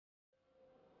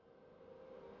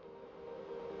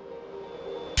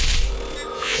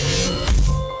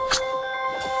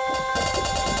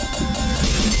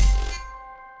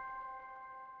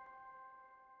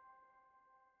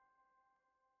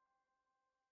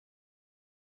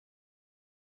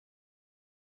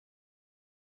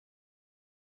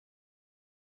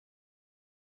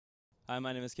Hi,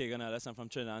 my name is Keegan Ellis. I'm from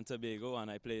Trinidad and Tobago, and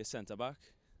I play centre back.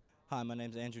 Hi, my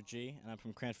name is Andrew G, and I'm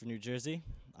from Cranford, New Jersey.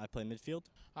 I play midfield.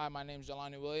 Hi, my name is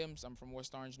Jelani Williams. I'm from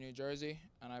West Orange, New Jersey,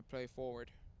 and I play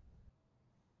forward.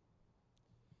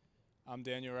 I'm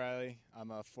Daniel Riley.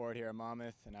 I'm a forward here at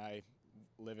Monmouth, and I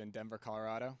live in Denver,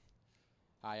 Colorado.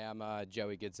 Hi, I'm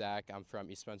Joey Goodzak. I'm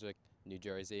from East Brunswick, New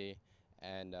Jersey,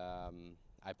 and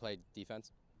I play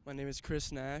defense. My name is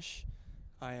Chris Nash.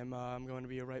 I'm going to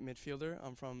be a right midfielder.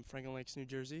 I'm from Franklin Lakes, New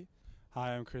Jersey.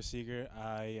 Hi, I'm Chris Seeger.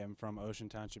 I am from Ocean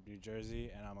Township, New Jersey,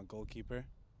 and I'm a goalkeeper.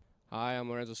 Hi, I'm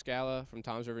Lorenzo Scala from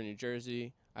Toms River, New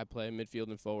Jersey. I play midfield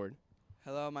and forward.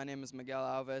 Hello, my name is Miguel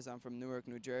Alves. I'm from Newark,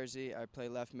 New Jersey. I play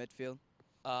left midfield.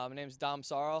 My name is Dom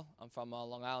Sorrell. I'm from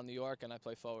Long Island, New York, and I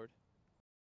play forward.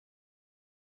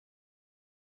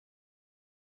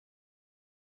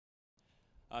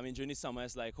 I mean, during the summer,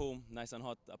 it's like home, nice and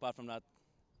hot. Apart from that,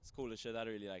 school shit, I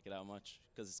don't really like it that much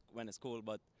because when it's cold,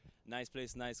 but nice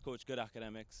place, nice coach, good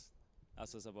academics.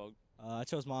 That's what it's about. I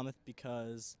chose Monmouth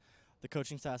because the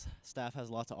coaching staff has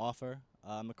a lot to offer.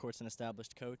 McCourt's an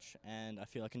established coach, and I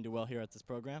feel I can do well here at this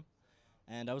program.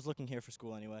 And I was looking here for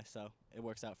school anyway, so it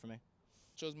works out for me.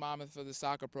 Chose Monmouth for the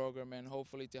soccer program and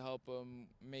hopefully to help them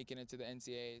make it into the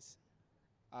NCAAs.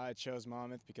 I chose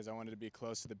Monmouth because I wanted to be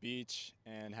close to the beach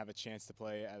and have a chance to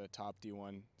play at a top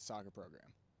D1 soccer program.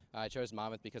 I chose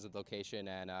Monmouth because of the location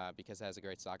and because it has a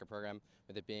great soccer program,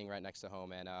 with it being right next to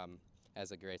home and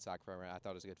has a great soccer program. I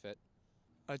thought it was a good fit.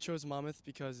 I chose Monmouth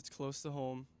because it's close to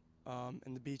home,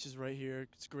 and the beach is right here.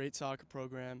 It's a great soccer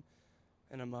program,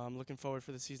 and I'm looking forward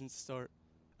for the season to start.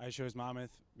 I chose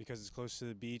Monmouth because it's close to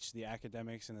the beach, the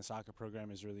academics, and the soccer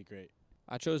program is really great.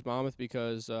 I chose Monmouth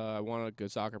because I want a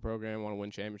good soccer program, want to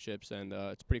win championships, and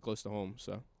it's pretty close to home.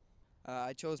 So.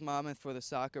 I chose Monmouth for the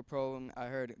soccer program. I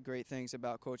heard great things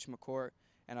about Coach McCourt,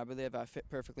 and I believe I fit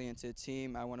perfectly into the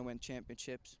team. I want to win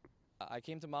championships. I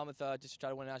came to Monmouth just to try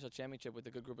to win a national championship with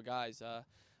a good group of guys.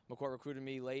 McCourt recruited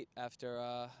me late after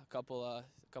a couple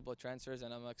of transfers,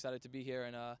 and I'm excited to be here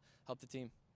and help the team.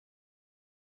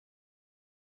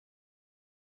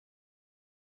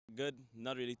 Good,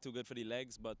 not really too good for the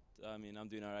legs, but I mean, I'm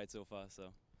doing all right so far. So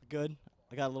Good.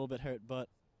 I got a little bit hurt, but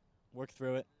work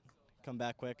through it, come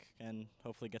back quick, and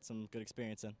hopefully get some good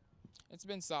experience in. It's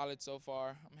been solid so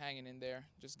far. I'm hanging in there,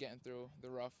 just getting through the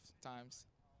rough times.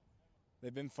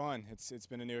 They've been fun. It's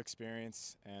been a new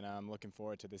experience, and I'm looking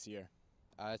forward to this year.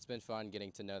 It's been fun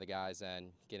getting to know the guys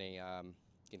and getting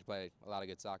to play a lot of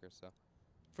good soccer. So.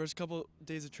 First couple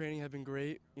days of training have been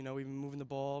great. You know, we've been moving the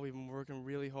ball, we've been working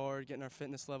really hard, getting our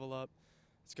fitness level up.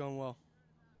 It's going well.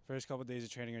 First couple of days of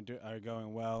training are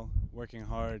going well, working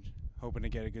hard, hoping to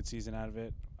get a good season out of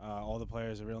it. All the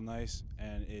players are real nice,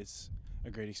 and it's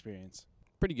a great experience.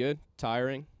 Pretty good,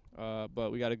 tiring,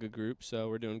 but we got a good group, so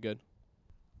we're doing good.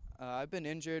 I've been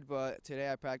injured, but today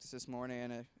I practiced this morning,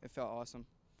 and it felt awesome.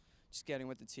 Just getting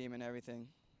with the team and everything.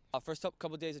 First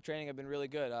couple of days of training have been really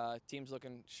good. Team's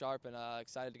looking sharp and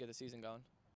excited to get the season going.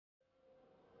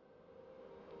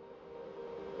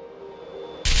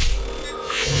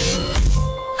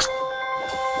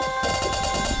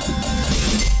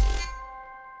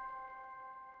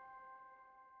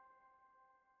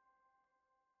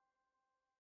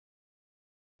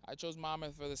 I chose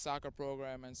Monmouth for the soccer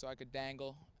program and so I could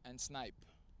dangle and snipe.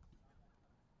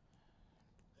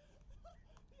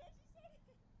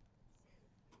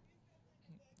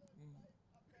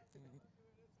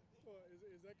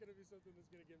 Is that going to be something that's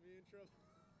going to get me in trouble?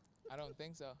 I don't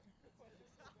think so.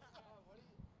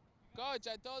 Coach,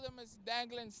 I told him it's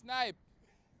dangle and snipe.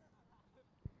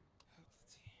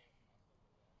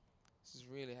 This is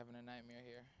really having a nightmare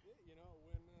here. You know,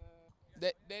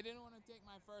 when They didn't want to take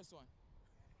my first one.